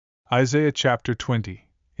Isaiah chapter 20.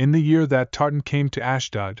 In the year that Tartan came to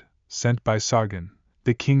Ashdod, sent by Sargon,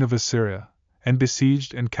 the king of Assyria, and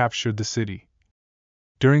besieged and captured the city.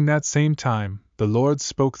 During that same time, the Lord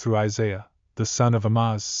spoke through Isaiah, the son of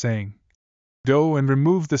Amoz, saying, Go and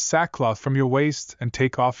remove the sackcloth from your waist and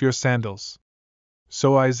take off your sandals.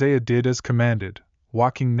 So Isaiah did as commanded,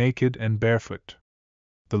 walking naked and barefoot.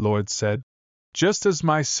 The Lord said, Just as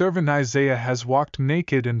my servant Isaiah has walked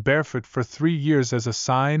naked and barefoot for 3 years as a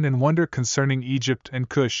sign and wonder concerning Egypt and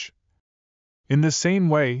Cush, in the same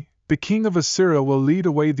way, the king of Assyria will lead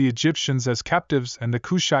away the Egyptians as captives and the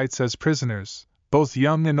Cushites as prisoners, both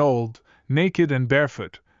young and old, naked and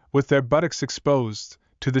barefoot, with their buttocks exposed,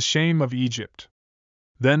 to the shame of Egypt.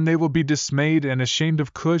 Then they will be dismayed and ashamed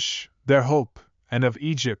of Cush, their hope, and of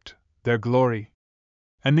Egypt, their glory.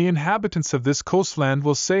 And the inhabitants of this coastland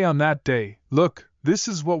will say on that day, Look, this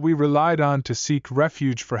is what we relied on to seek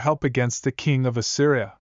refuge for help against the king of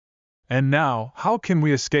Assyria. And now, how can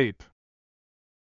we escape?